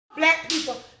black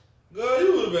people. Girl,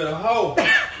 you would have been a hoe.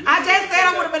 I just said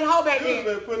I would have been a hoe back then. You would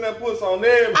have been putting that puss on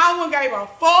everybody. I wouldn't give a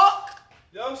fuck.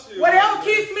 Your shit Whatever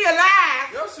keeps me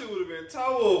alive. Your shit would have been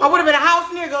towed. I would have been a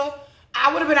house nigga.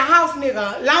 I would have been a house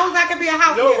nigga. As long as I could be a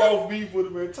house nigga. Your roast beef would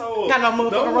have been towed. Got no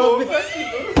motherfucking roast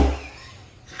beef.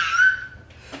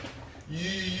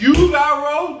 You got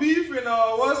roast beef and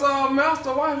what's our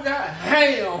master wife got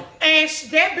ham. And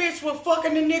that bitch was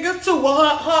fucking the niggas too with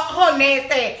her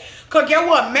nasty ass. Cause guess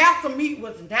what? Master meat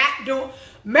was not doing.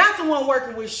 Master wasn't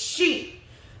working with shit.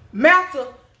 Master,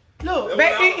 look,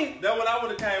 back then. That when I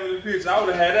would have came in the picture, I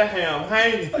would have had that ham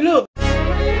hanging. Look.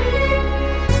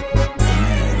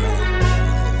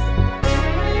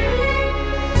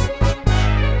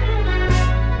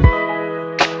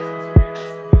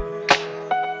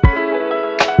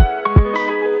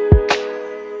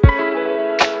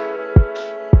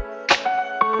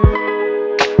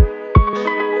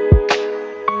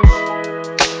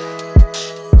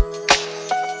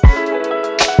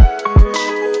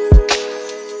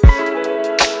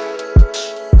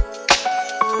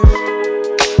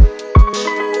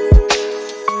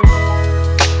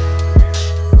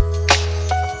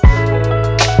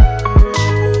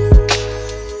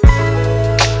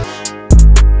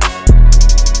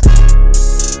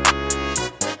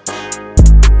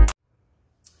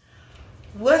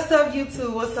 What's up,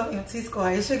 YouTube? What's up, MT Squad?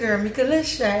 It's your girl, Meka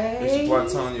Lashia. It's your boy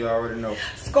Tony, you already know.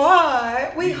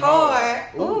 Squad, we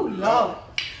hard. Ooh, Lord.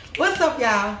 What's up,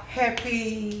 y'all?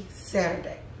 Happy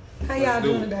Saturday. How y'all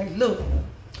doing today? Look,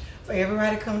 for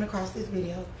everybody coming across this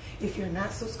video, if you're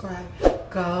not subscribed,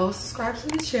 go subscribe to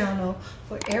the channel.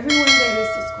 For everyone that is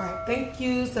subscribed, thank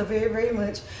you so very, very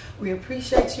much. We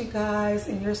appreciate you guys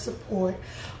and your support.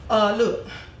 Look,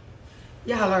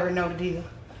 y'all already know the deal.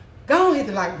 Go on, hit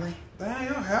the like button.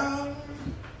 Damn,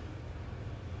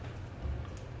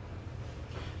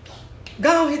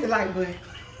 Go on, hit the like button.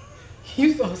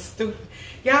 You so stupid.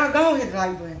 Y'all go on, hit the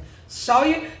like button. Show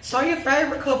your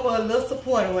favorite couple a little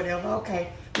support or whatever.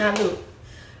 Okay. Now look,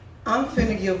 I'm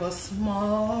finna give a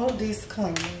small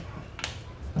disclaimer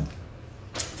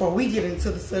before we get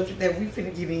into the subject that we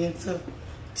finna get into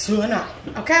tonight.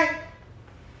 Okay?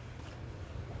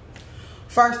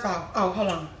 First off, oh, hold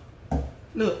on.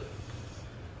 Look.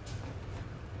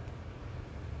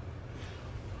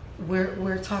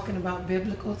 We're talking about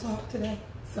biblical talk today,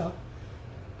 so.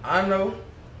 I know.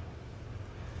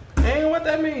 Ain't what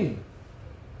that mean.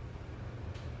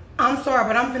 I'm sorry,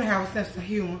 but I'm gonna have a sense of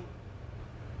humor.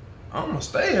 I'm gonna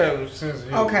stay having a sense of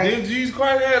humor. Okay. Did Jesus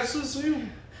Christ have a sense of humor?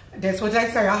 That's what they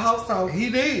say. I hope so.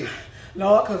 He did.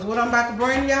 Lord, because what I'm about to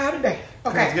bring y'all today.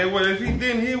 Okay. Guess what? If he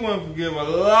didn't, he wouldn't forgive a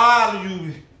lot of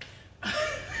you.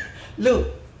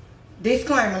 Look,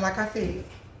 disclaimer, like I said.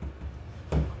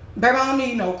 Baby, I don't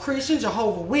need no Christian,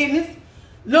 Jehovah's Witness.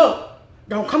 Look,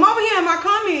 don't come over here in my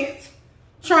comments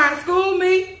trying to school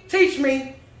me, teach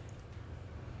me.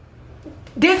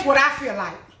 This what I feel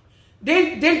like.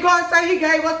 Didn't God say he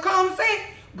gave us common sense?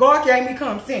 God gave me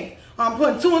common sense. I'm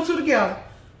putting two and two together.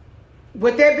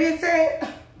 With that being said,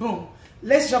 boom.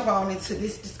 Let's jump on into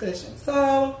this discussion.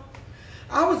 So,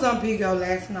 I was on Bigo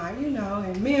last night,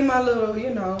 and me and my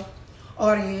little,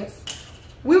 audience,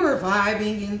 we were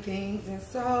vibing and things, and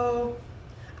so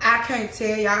I can't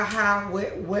tell y'all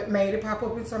what made it pop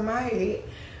up into my head.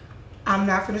 I'm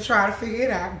not gonna try to figure it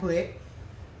out, but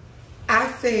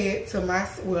I said to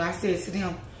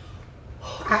them,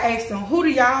 I asked them, who do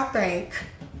y'all think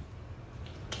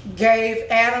gave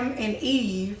Adam and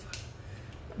Eve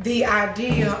the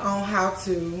idea on how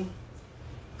to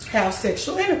have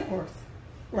sexual intercourse?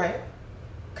 Right?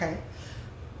 Okay.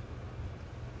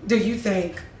 Do you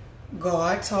think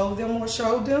God told them or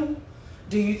showed them?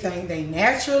 Do you think they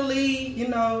naturally,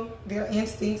 their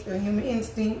instincts, their human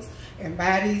instincts and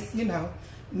bodies,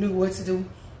 knew what to do?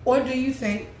 Or do you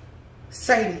think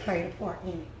Satan played a part in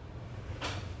it?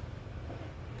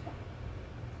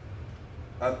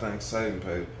 I think Satan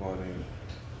played a part in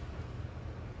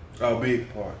it. A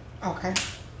big part. Okay.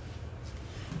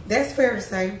 That's fair to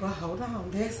say, but hold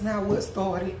on. That's not what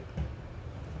started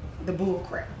the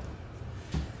bullcrap.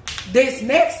 This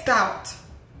next thought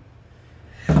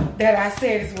that I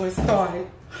said is what started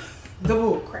the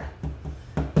bullcrap.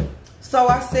 So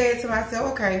I said to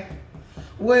myself, okay,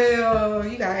 well,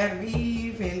 you got Adam and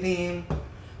Eve, and then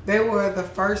they were the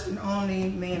first and only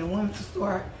man and woman to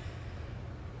start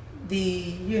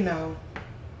the,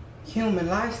 human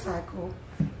life cycle.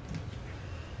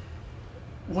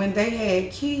 When they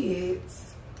had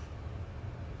kids,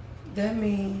 that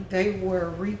means they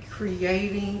were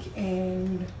recreating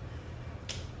and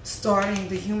starting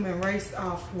the human race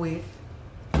off with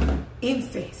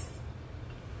incest.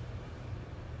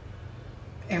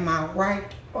 am I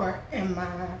right or am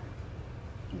I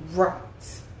right?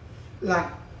 Like,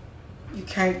 you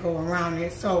can't go around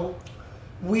it. So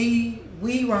we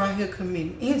around here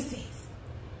committing incest.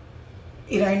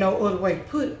 It ain't no other way to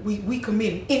put it. We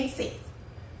committing incest.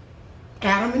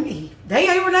 Adam and Eve. They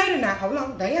ain't related now. Hold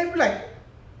on. They ain't related.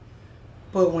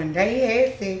 But when they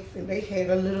had sex and they had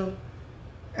a little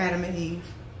Adam and Eve,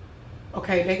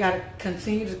 okay, they got to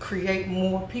continue to create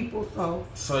more people.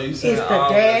 So you saying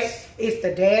it's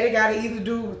the daddy got to either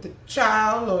do with the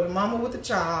child or the mama with the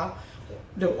child,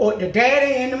 or the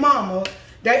daddy and the mama.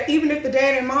 That even if the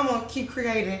daddy and mama keep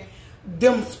creating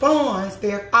them spawns,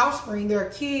 their offspring, their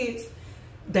kids,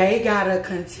 they got to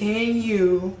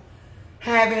continue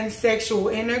having sexual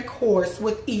intercourse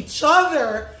with each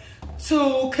other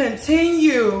to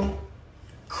continue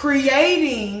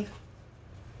creating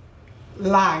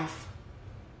life.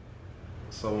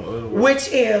 So, which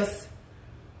is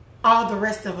all the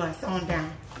rest of us on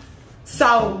down.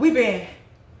 So we've been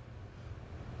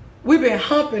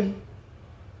humping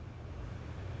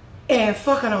and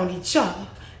fucking on each other.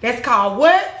 That's called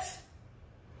what?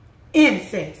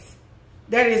 Incest.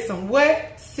 That is some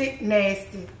wet, sick,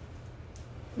 nasty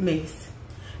mess.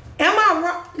 Am I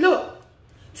wrong? Look,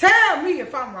 tell me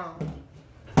if I'm wrong.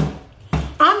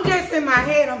 I'm just in my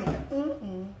head. I'm like,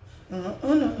 Am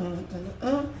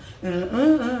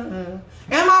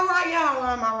I right, y'all, or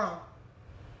am I wrong?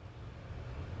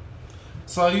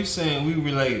 So you saying we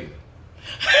related?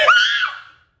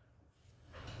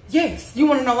 Yes. You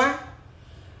want to know why?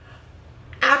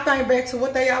 I think back to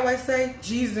what they always say.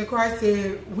 Jesus Christ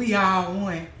said, we all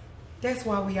one. That's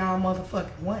why we all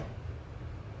motherfucking one.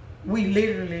 We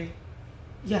literally,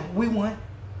 yeah, we one.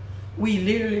 We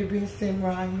literally been sitting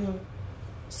around here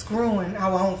screwing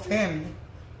our own family.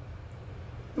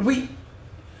 You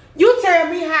tell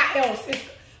me how else.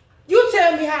 You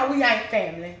tell me how we ain't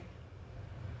family.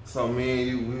 So me and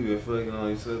you, we been fucking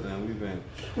on each other and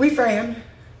we family.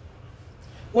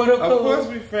 What up, cuz? Of course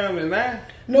we family now.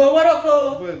 No, what up,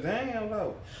 cuz? But damn,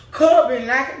 though. Cuz been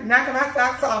knocking my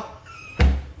socks off.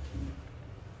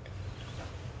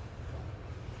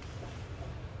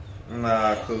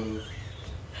 Nah, cuz.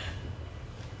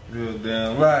 Good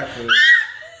damn right, cuz.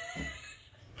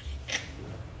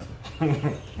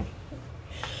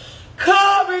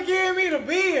 Cuz been giving me the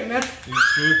business. You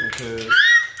tripping, cuz.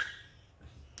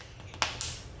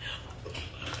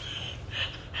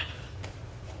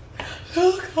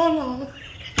 Hold on.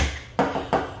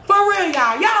 For real,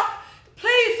 y'all,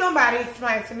 please somebody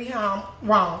explain to me how I'm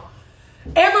wrong.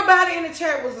 Everybody in the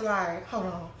chat was like, hold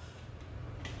on.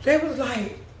 They was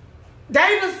like,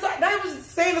 they was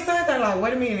saying the same thing, like,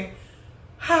 wait a minute.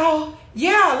 How?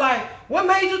 Yeah, like, what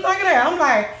made you think of that? I'm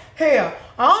like, hell,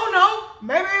 I don't know.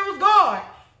 Maybe it was God.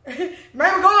 Maybe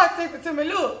God sent it to me.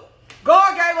 Look,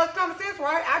 God gave us common sense,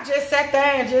 right? I just sat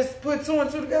there and just put two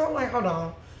and two together. I'm like, hold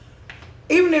on.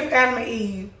 Even if Adam and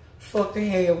Eve fucked and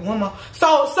had one more.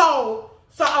 So,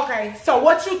 okay. So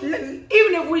what you, even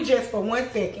if we just for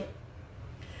 1 second,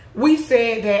 we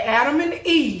said that Adam and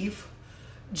Eve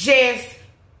just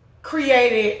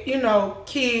created, you know,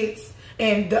 kids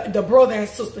and the brother and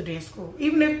sister didn't screw.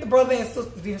 Even if the brother and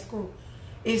sister didn't screw,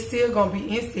 it's still gonna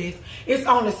be incest. It's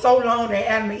only so long that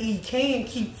Adam and Eve can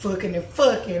keep fucking and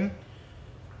fucking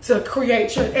to create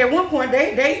children. At one point,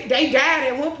 they died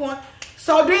at one point.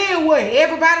 So then what?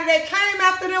 Everybody that came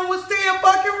after them was still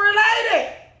fucking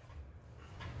related.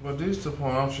 But this is the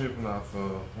point I'm tripping off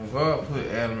of. When God put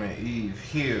Adam and Eve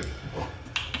here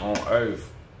on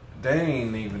earth, they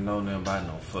ain't even know nothing about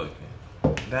no fucking.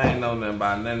 They ain't know nothing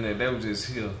about none of that. They was just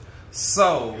here.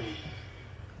 So,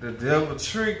 the devil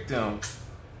tricked them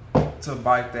to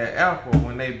bite that apple.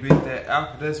 When they bit that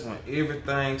apple, that's when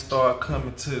everything started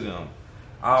coming to them.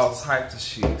 All types of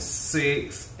shit.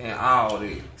 Sex and all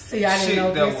that. See, I didn't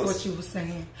know that's what you were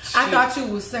saying. I thought you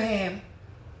were saying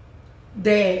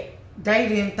that they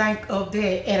didn't think of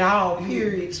that at all,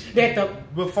 period.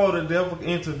 That before the devil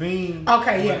intervened.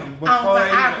 Okay, yeah. Before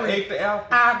I they agree. ate the apple.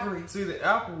 I agree. See, the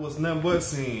apple was nothing but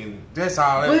sin. That's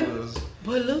all that was.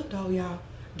 But look though, y'all.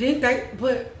 Didn't they,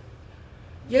 but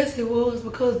yes it was,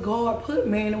 because God put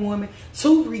man and woman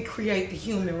to recreate the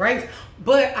human race.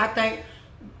 But I think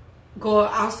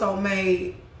God also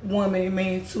made woman and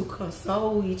man to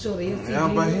console each other. Yes, yeah,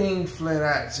 but he ain't flat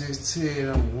out just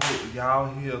tell them what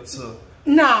y'all here to.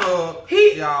 No,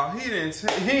 he didn't.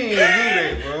 He ain't do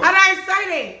that, bro. I didn't say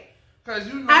that. Cause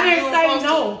you know, I didn't say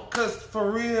no. Cause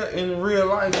for real, in real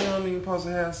life, you don't even supposed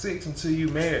to have sex until you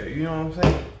married. You know what I'm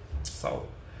saying? So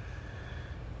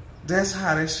that's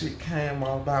how that shit came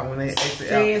all about when they ate the apple.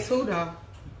 Says who though?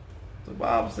 The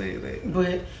Bible said that.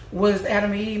 But was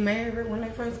Adam and Eve married when they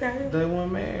first got here? They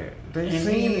weren't married. They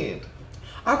sinned.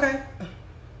 Okay.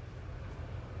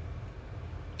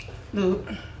 Look.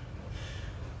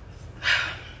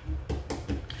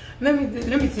 Let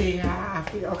me tell you how I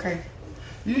feel. Okay.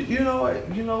 You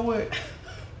know what?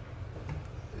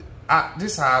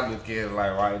 This how I look at it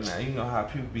like right now. You know how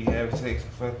people be having sex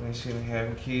and fucking and shit and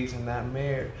having kids and not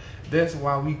married. That's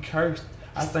why we cursed.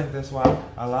 I think that's why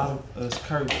a lot of us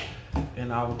cursed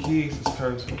and our kids is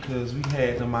cursed because we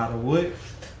had no matter what.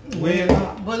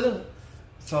 But look.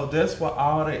 So that's why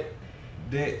all that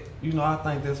you know, I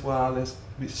think that's where all this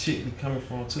shit be coming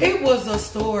from too. It was a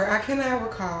story. I cannot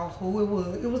recall who it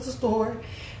was. It was a story.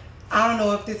 I don't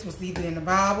know if this was either in the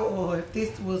Bible or if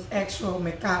this was actual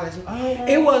mythology. Oh,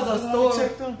 it was a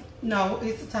story. No,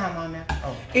 it's the time on there.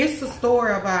 Oh. It's a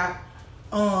story about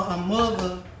a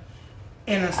mother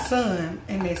and a son,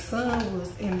 and their son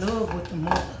was in love with the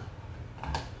mother.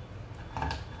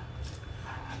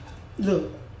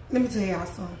 Look, let me tell y'all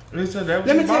something.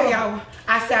 Let me tell y'all.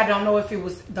 I said I don't know if it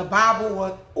was the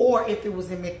Bible or if it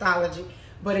was in mythology,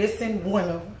 but it's in one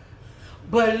of them.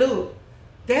 But look.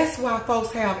 That's why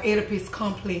folks have Oedipus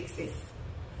complexes.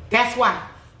 That's why.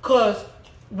 Because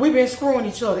we've been screwing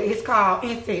each other. It's called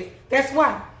incest. That's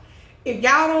why. If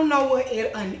y'all don't know what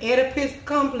an Oedipus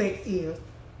complex is,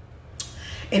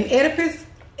 an Oedipus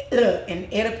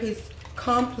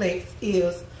complex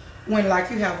is when,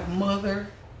 like, you have a mother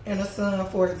and a son,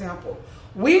 for example.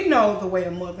 We know the way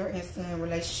a mother and son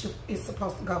relationship is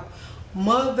supposed to go.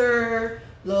 Mother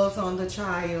loves on the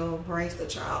child, brings the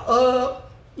child up.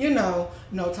 You know,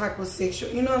 no type of sexual,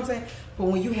 you know what I'm saying? But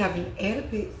when you have an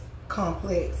Oedipus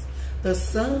complex, the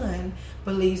son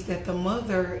believes that the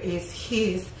mother is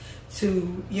his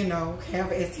to, you know,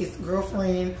 have as his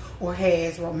girlfriend or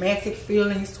has romantic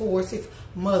feelings towards his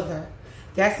mother.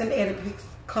 That's an Oedipus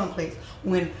complex.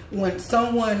 When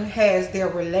someone has their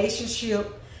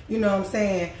relationship, you know what I'm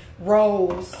saying,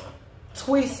 roles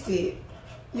twisted,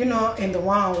 you know, in the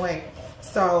wrong way.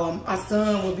 So a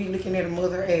son will be looking at a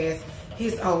mother as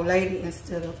his old lady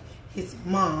instead of his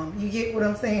mom. You get what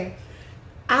I'm saying?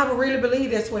 I really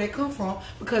believe that's where they come from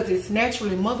because it's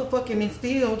naturally motherfucking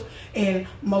instilled in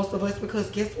most of us because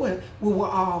guess what? We were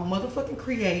all motherfucking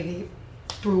created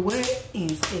through what?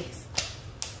 Incest.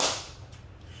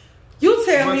 You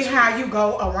tell me how you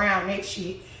go around that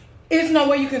shit. There's no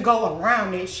way you can go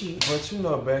around that shit. But you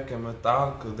know, back in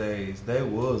mythological days, they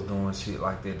was doing shit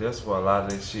like that. That's why a lot of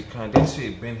that shit kind. That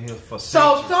shit been here for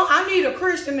centuries. So I need a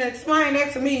Christian to explain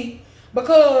that to me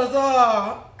because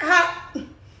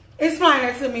explain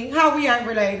that to me. How we ain't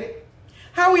related?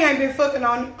 How we ain't been fucking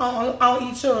on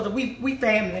each other? We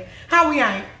family. How we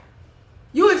ain't?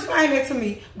 You explain that to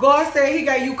me. God said He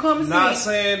got you come. Not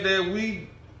saying that we.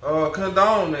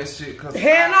 Condone that shit. Cause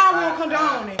hell no, I won't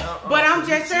condone it. But I'm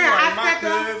just saying, I sat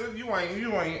there. You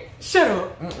ain't. Shut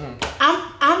up.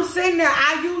 I'm sitting there.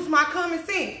 I use my common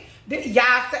sense.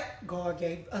 Y'all said God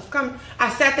gave us common.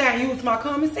 I sat there and used my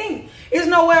common sense. There's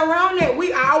no way around that.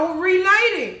 We all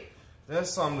related. That's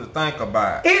something to think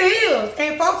about. It is.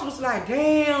 And folks was like,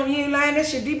 damn, you ain't lying that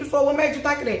shit deep before. What made you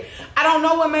think of that? I don't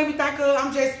know what made me think of.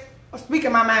 I'm just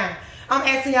speaking my mind. I'm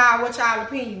asking y'all what y'all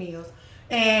opinion is.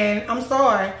 And I'm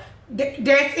sorry.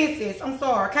 That's incest. I'm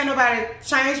sorry. Can't nobody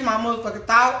change my motherfucking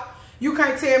thought. You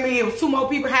can't tell me it was two more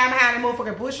people hiding behind the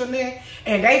motherfucking bush on there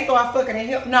and they start fucking and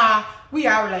help. Nah, we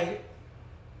all related.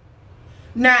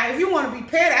 Now, if you want to be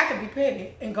petty, I can be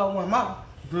petty and go one more.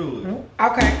 Dude.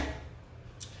 Okay.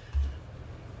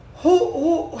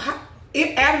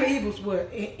 Adam and Eve was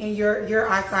what? In your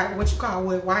eyesight, what you call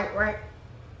what? White, right?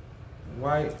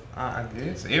 White, I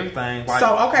guess everything white.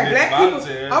 So okay, black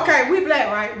people. Okay, we black,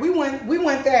 right? We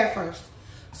went there first.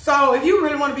 So if you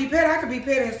really want to be petty, I could be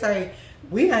petty and say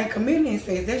we ain't committing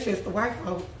incest. That's just the white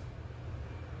folks.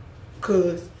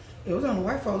 Cause it was on the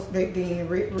white folks back then.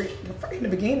 In the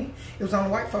beginning, it was on the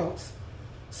white folks.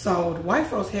 So the white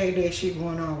folks had that shit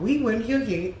going on. We wasn't here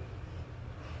yet.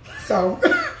 So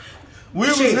we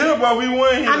was here, but we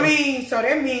weren't here. I mean, so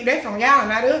that means that's on y'all,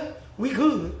 not us. We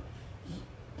good.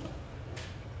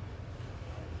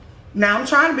 Now, I'm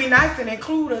trying to be nice and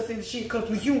include us in the shit because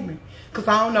we human. Because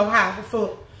I don't know how the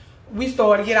fuck we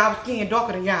started to get our skin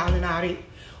darker than y'all and all that.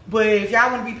 But if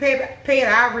y'all want to be petty,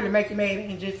 I'll really make you mad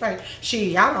and just say,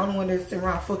 shit, y'all the only one that's sitting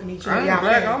around fucking each other. I ain't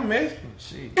black, I'm Mexican.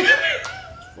 Shit. What the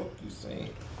fuck you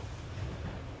saying?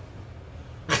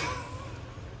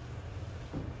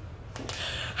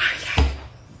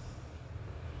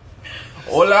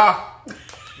 Hola.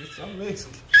 Bitch, I'm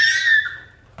Mexican.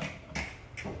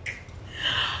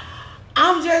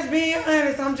 I'm just being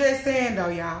honest. I'm just saying though,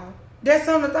 y'all. That's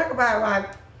something to think about. Like,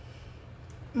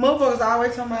 motherfuckers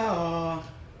always talking about,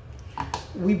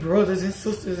 we brothers and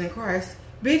sisters in Christ.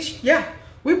 Bitch, yeah,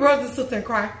 we brothers and sisters in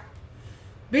Christ.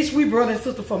 Bitch, we brothers and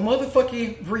sisters for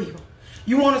motherfucking real.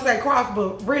 You want to say cross,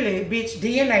 but really, bitch,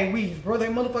 DNA, we brother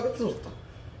and motherfucking sister.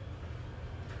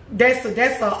 That's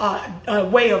a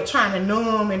way of trying to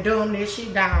numb and dumb that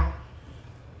shit down.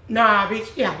 Nah,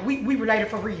 bitch, yeah, we related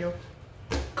for real.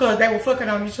 Because they were fucking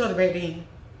on each other back then.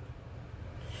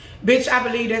 Bitch, I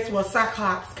believe that's what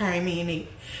Cyclops came in at.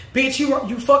 Bitch,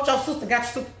 you fucked your sister,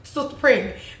 got your sister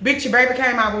pregnant. Bitch, your baby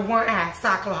came out with one eye,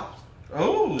 Cyclops.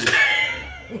 Oh.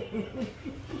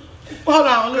 Hold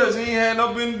on, look. Because he ain't had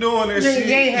no been doing that shit.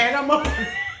 He ain't had no more.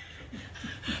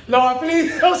 Lord,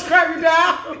 please don't scrap me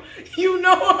down. You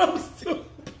know I'm stupid.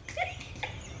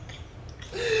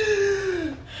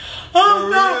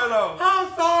 I'm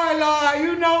sorry, Lord.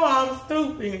 You know I'm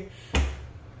stupid.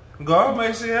 God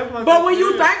makes it happen. But when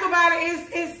you think about it,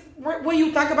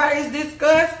 it's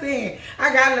disgusting.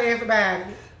 I gotta laugh about it.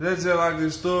 That's just like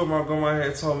this story my grandma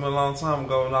had told me a long time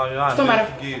ago. And I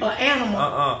never forget. An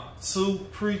animal. Two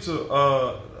preacher,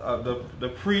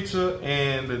 the preacher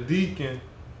and the deacon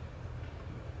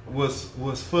was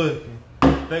fucking.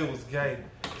 They was gay.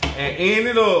 And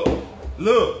ended up,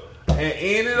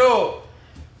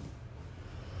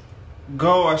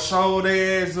 God showed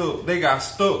their ass up. They got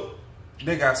stuck.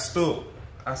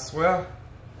 I swear.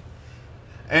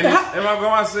 And my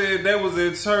grandma said they was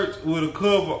in church with a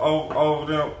cover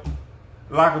over them.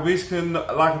 Like a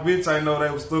bitch ain't know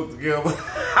they was stuck together.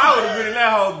 I would have been in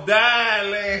that whole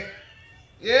dying land.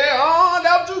 Yeah,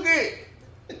 that's what you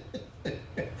get.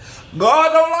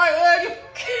 God don't like ugly.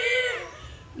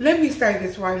 Let me say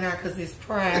this right now because it's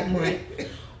Pride Month.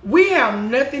 We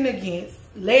have nothing against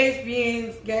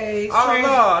lesbians, gays,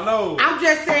 trans. No. I'm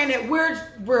just saying that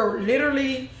we're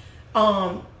literally,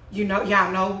 you know,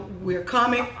 y'all know we're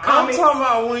coming. I'm talking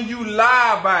about when you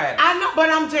lie about it. I know, but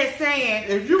I'm just saying.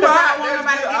 If you lie, I don't want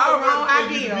nobody to get the wrong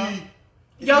idea.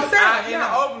 Yourself, in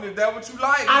the open, is that what you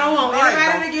like? I don't want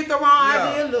anybody to get the wrong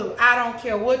idea. Look, I don't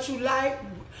care what you like.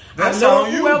 That's I love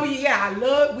on whoever you.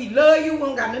 Yeah, we love you. We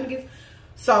don't got nothing against.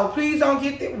 So please don't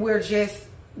get that.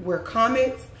 We're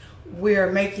comics.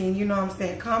 We're making, you know what I'm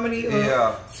saying, comedy to, you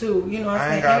know what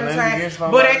I'm saying,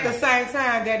 entertain. But at the same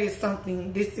time, that is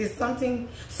something, this is something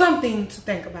to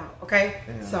think about, okay?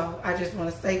 Yeah. So I just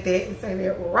want to say that and say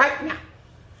that right now.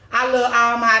 I love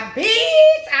all my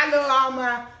bitch. I love all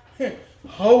my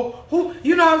who,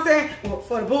 you know what I'm saying? Well,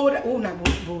 for the not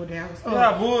bulldaggers.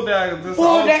 Yeah, bulldaggers.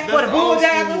 For the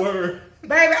bulldaggers.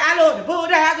 Baby, I love the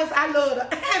bulldaggers. I love the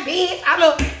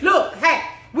bitch. Look, hey.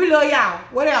 We love y'all.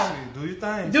 Whatever. Do your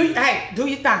thing. Do your thing. Do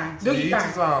your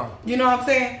thing. You know what I'm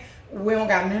saying? We don't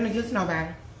got nothing against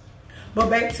nobody. But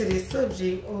back to this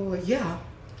subject. Oh, yeah.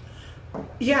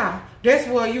 Yeah. That's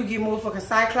where you get motherfucking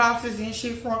cyclopses and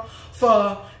shit from.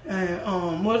 For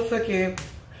motherfucking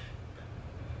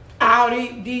all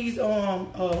these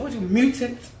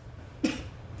mutants. I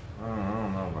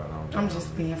don't know about that. I'm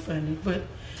just being funny. But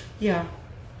yeah.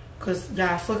 Cause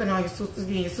y'all fucking all your sisters,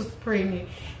 getting your sister pregnant,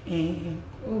 and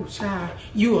oh child,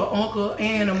 you a uncle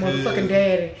and a motherfucking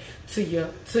daddy to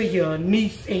your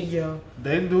niece and your.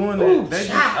 They doing that.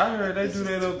 I heard they do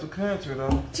that up the country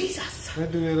though. Jesus. They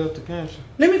do that up the country.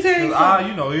 Let me tell you something.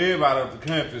 You know everybody up the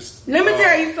country. Let me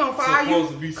tell you something for all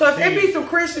you, cause there be some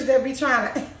Christians that be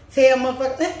trying to tell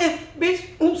motherfuckers,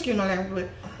 bitch. Oops, excuse my language,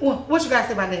 but what you guys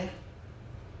say about that?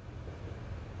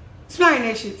 Explain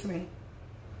that shit to me.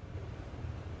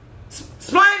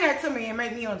 Explain that to me and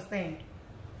make me understand.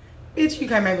 Bitch, you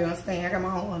can't make me understand. I got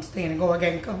my own understanding. God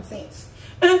gave me common sense.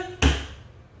 It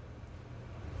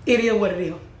is what it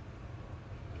is.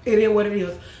 It is what it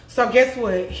is. So guess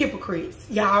what? Hypocrites.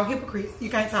 Y'all hypocrites. You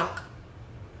can't talk.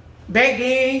 Back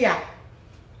then, y'all.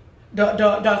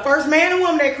 The first man and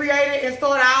woman that created and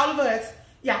started all of us,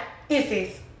 yeah,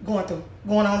 incest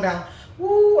going on down.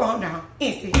 Woo, on down.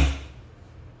 Incest.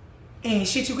 Ain't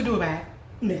shit you could do about it.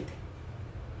 Nothing.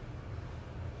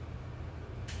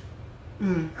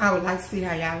 I would like to see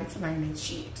how y'all explain that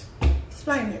shit.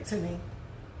 Explain that to me.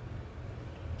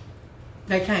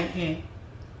 They can't, can.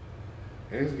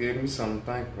 It's giving me something to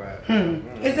think about.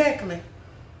 Exactly.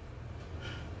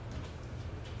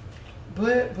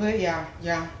 But yeah.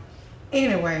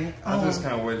 Anyway. I just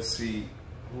can't wait to see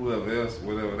whoever else,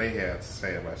 whatever they have to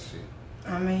say about shit.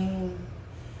 I mean,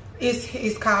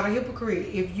 it's called a hypocrite.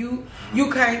 If you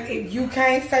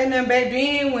can't say nothing back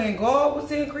then when God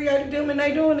was in created them and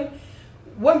they doing it.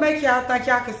 What make y'all think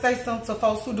y'all can say something to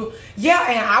folks who do? Yeah,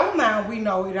 in our mind, we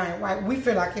know it ain't right. We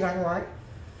feel like it ain't right.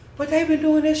 But they've been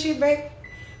doing that shit back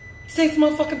since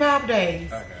motherfucking Bible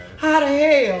days. Okay. How the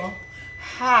hell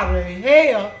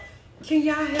Can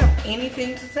y'all have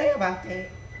anything to say about that?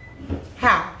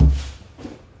 How?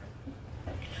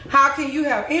 How can you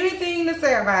have anything to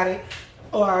say about it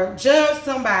or judge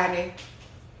somebody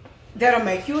that'll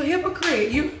make you a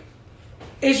hypocrite?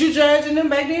 Is you judging them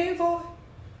back then for it?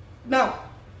 No.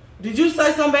 Did you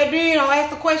say something back then or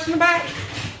ask a question about it?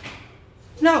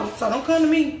 No. So don't come to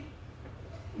me.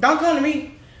 Don't come to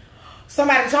me.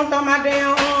 Somebody jumped on my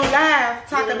damn live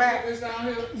talking about. This down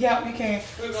here? Yeah, you can.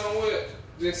 Click on what?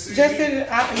 Just in it.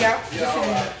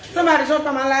 Yeah. Somebody jumped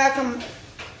on my live and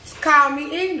called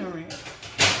me ignorant.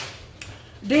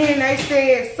 Then they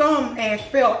said some and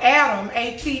spelled Adam,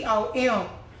 A-T-O-M,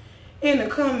 in the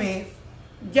comments.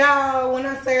 Y'all, when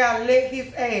I say I let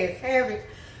his ass have it,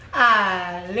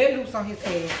 I let loose on his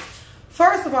ass.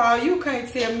 First of all, you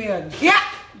can't tell me a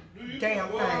goddamn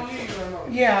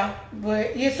thing. Yeah,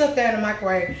 but it's up there in the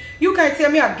microwave. You can't tell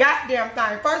me a goddamn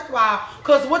thing. First of all,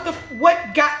 cause what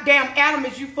goddamn atom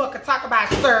is you fucking talk about,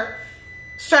 sir?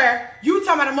 Sir, you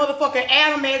talking about a motherfucking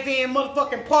atom as in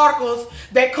motherfucking particles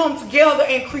that come together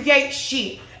and create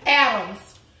shit. Atoms.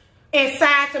 In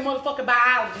science and motherfucking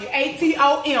biology.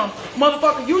 A-T-O-M.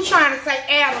 Motherfucker, you trying to say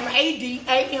atom,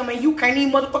 A-D-A-M, and you can't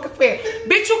even motherfucking spell.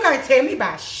 Bitch, you can't tell me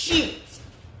about shit.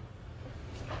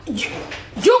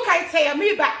 You can't tell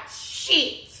me about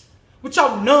shit. With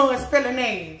your non-spelling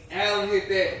names. Alan hit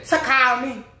that. So call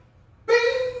me.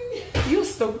 You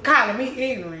stupid calling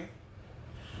me ignorant.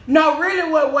 No,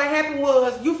 really what happened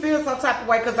was you feel some type of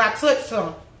way because I touched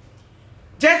some.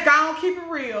 Just go on, keep it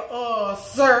real.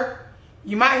 Sir.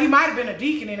 He might have been a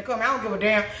deacon in the comment. I don't give a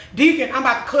damn. Deacon, I'm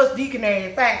about to cuss deacon ass.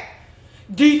 In fact,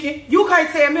 deacon, you can't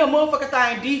tell me a motherfucking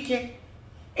thing, deacon.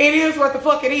 It is what the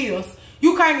fuck it is.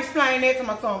 You can't explain that to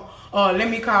my son. Let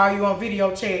me call you on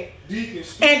video chat. Deacon.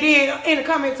 And then in the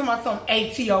comments to my son,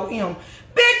 A-T-O-M.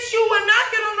 Bitch, you will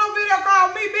not get on no video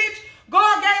call me, bitch.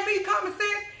 God gave me common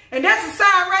sense. And that's a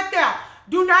sign right there.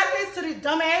 Do not listen to this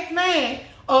dumbass man,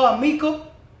 Meka.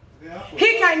 Yeah,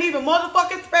 he can't even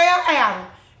motherfucking spell Adam.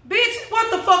 Bitch, what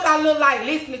the fuck I look like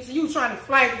listening to you trying to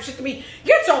explain some shit to me?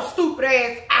 Get your stupid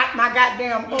ass out my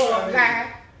goddamn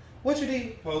live. What you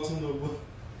did? Post him little book.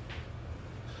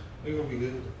 It's gonna be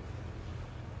good.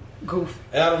 Goof.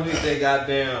 Adam hit that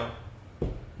goddamn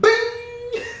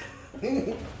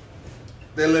bing.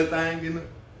 That little thing, you know.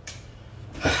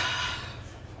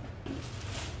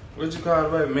 What you call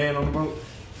it, baby? Man on the boat?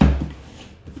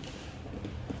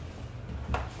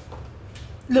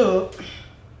 Look.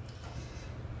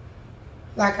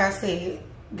 Like I said,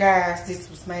 guys, this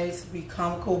was made to be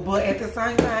comical, but at the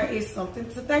same time, it's something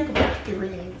to think about. It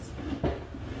really is.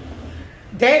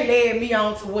 That led me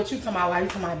on to what you talking about, like you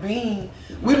talking about Bean.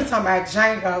 We were talking about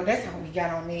Django. That's how we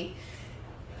got on it.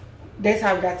 That's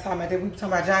how we got talking about that. We were talking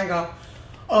about Django.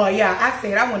 Yeah, I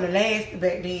said I wouldn't have lasted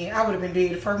back then. I would have been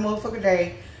dead the first motherfucking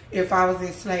day if I was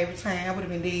in slavery time. I would have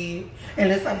been dead.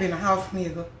 Unless I've been a house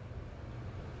nigga.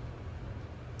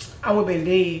 I would have been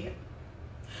dead.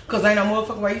 Cause ain't no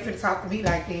motherfucking way you finna talk to me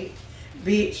like that.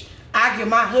 Bitch, I give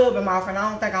my husband mouth and I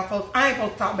don't think I ain't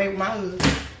supposed to talk back with my husband.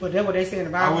 But that's what they said in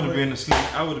the Bible. I would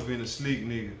have been a sleek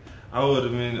nigga. I would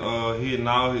have been hitting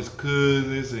all his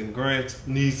cousins and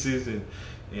grandnieces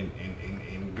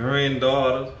and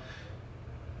granddaughters.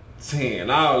 Tearing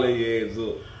all their ass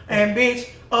up. And bitch,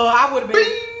 I would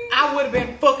have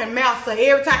been fucking master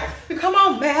every time. Come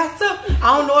on, master.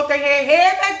 I don't know if they had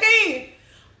hair back then.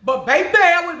 But baby,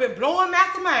 I would have been blowing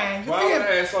master mind. Why would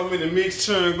I have so many mixed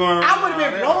churn going on? I would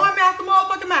have been blowing master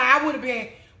motherfucking mind. I would have been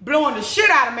blowing the shit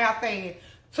out of mouth thing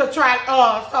to try.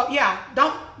 So yeah,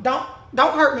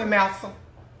 don't hurt me, master.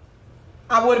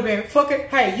 I would have been fucking.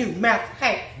 Hey, you, master.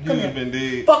 Hey, come here. Been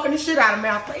dead. Fucking the shit out of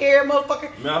master. Every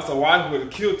motherfucking. Master wife would have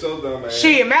killed your dumb ass.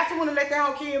 Shit, master wouldn't let that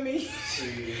hoe kill me.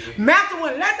 Shit. Master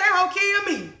wouldn't let that hoe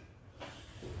kill me.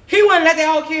 He wouldn't let that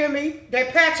hoe kill me.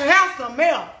 That patch of house something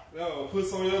else. Yo, put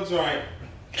some of your drink.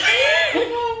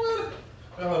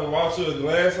 Wash you a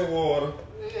glass of water.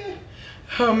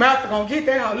 Her master gonna get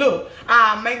that hoe. Look,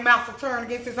 I'll make master turn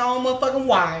against his own motherfucking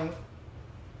wife.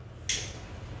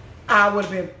 I would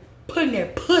have been putting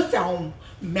that pussy on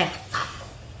master.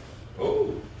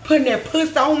 Oh. Putting that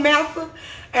pussy on master.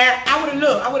 And I would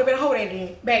have been a hoe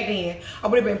back then. I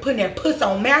would have been putting that pussy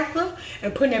on master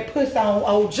and putting that pussy on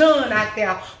old John out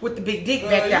there with the big dick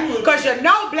back there. Because you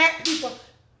know black people.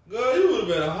 Girl, you would have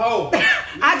been a hoe.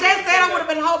 I just said I would have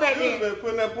been a hoe back then. You would have been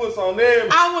putting that pussy on there.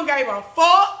 I wouldn't give a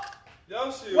fuck. Your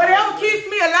shit whatever keeps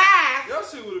me alive. Your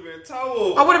shit would have been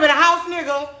told. I would have been a house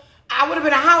nigga. I would have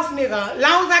been a house nigga.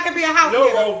 Long as I could be a house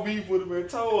nigga. Your roast beef would have been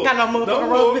told. Got no motherfucking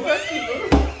roast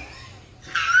beef.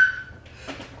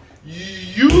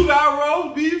 You You got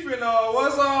roast beef and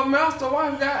what's master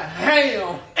wife got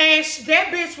ham. And that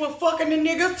bitch was fucking the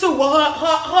niggas too with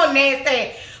her nasty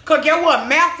ass. Cause guess what?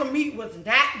 Master meat was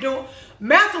not doing.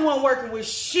 Master wasn't working with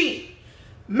shit.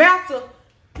 Master,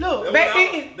 look, back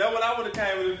then. That's what I would have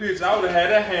came with the picture. I would have had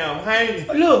that ham hanging.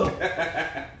 Look.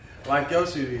 Like your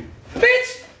shit is.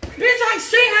 Bitch ain't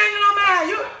shit hanging on my eye.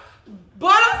 You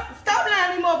butter, stop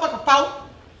lying these motherfucking folk.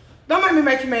 Don't make me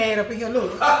make you mad up in here.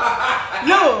 Look.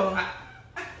 Look.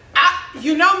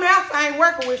 You know Master ain't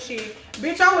working with shit.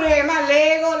 Bitch, I would have had my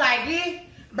leg on like this.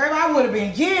 Baby, I would have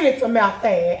been getting it to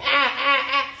Master.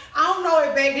 I don't know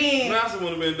if back then. Master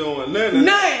would have been doing nothing.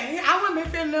 Nothing. I wouldn't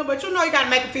been feeling nothing, but you know you gotta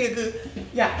make it feel good.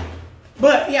 Yeah.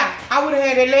 But yeah, I would have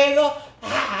had that leg up.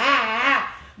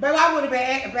 Baby, I would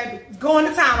have been going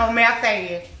to town on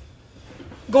Master's ass.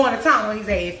 Going to town on his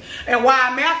ass. And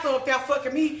while Master up there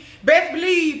fucking me, best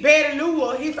believe Betty Lou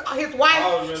or his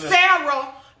wife,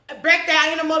 Sarah, back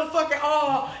there in the motherfucking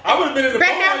I would have been in the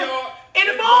barnyard. In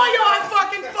the barnyard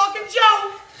fucking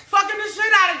Joe. Fucking the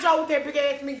shit out of Joe with that big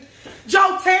ass meat.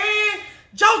 Joe Tan,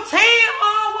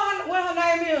 what her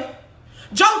name is?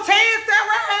 Joe Tan set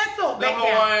her ass up back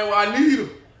there. I need her.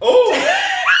 Oh.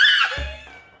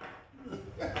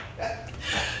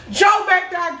 Joe back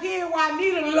there again while I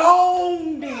need a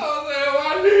long dick.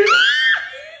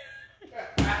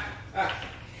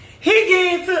 He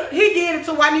get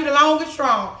into Juanita long and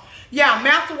strong. Yeah,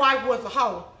 Master wife was a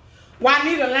hoe.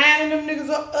 Juanita lining them niggas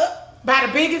up by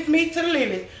the biggest meat to the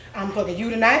limit. I'm fucking you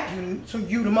tonight,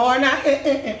 you tomorrow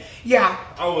night. Yeah.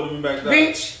 I would have been back there.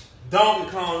 Bitch.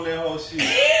 Donkey Kong that whole shit.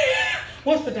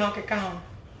 What's the Donkey Kong?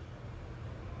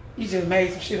 You just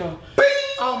made some shit on.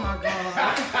 Oh my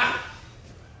God.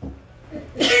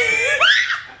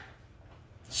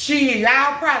 Shit,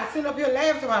 y'all probably sitting up here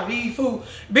laughing about these food.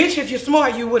 Bitch, if you're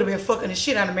smart, you would have been fucking the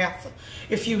shit out of Master.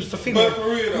 If you was the female, but for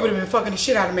real, you would have been fucking the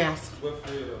shit out of Master. But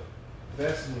for real, though.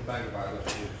 That's when you think about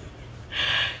it.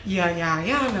 Yeah,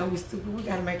 y'all know we stupid. We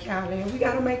gotta make y'all laugh. We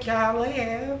gotta make y'all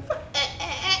laugh.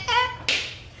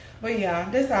 But yeah,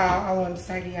 that's all I wanted to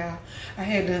say to y'all. I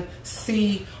had to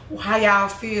see how y'all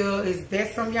feel. Is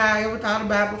that something y'all ever thought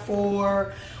about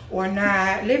before or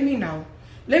not? Let me know.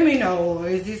 Let me know. Or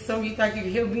is this something you think you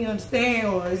can help me understand?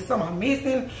 Or is it something I'm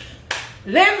missing?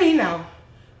 Let me know.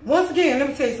 Once again, let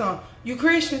me tell you something. You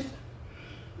Christians,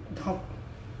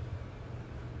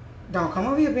 don't come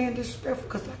over here being disrespectful.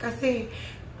 Because like I said,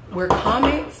 we're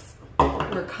comics,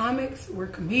 we're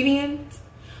comedians.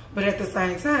 But at the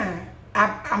same time,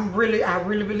 I really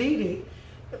believe it.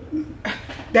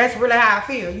 That's really how I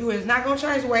feel. You is not gonna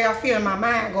change the way I feel in my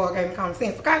mind. God gave me common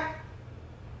sense, okay?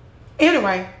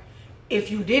 Anyway,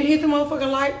 if you didn't hit the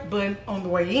motherfucking like button on the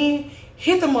way in,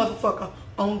 hit the motherfucker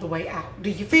on the way out. Do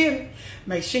you feel me?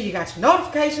 Make sure you got your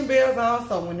notification bells on,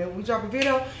 so whenever we drop a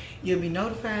video, you'll be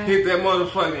notified. Hit that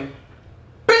motherfucking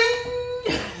bing!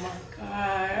 Oh my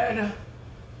God.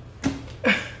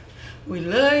 We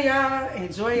love y'all.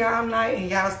 Enjoy y'all night, and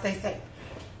y'all stay safe.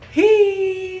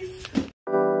 Peace.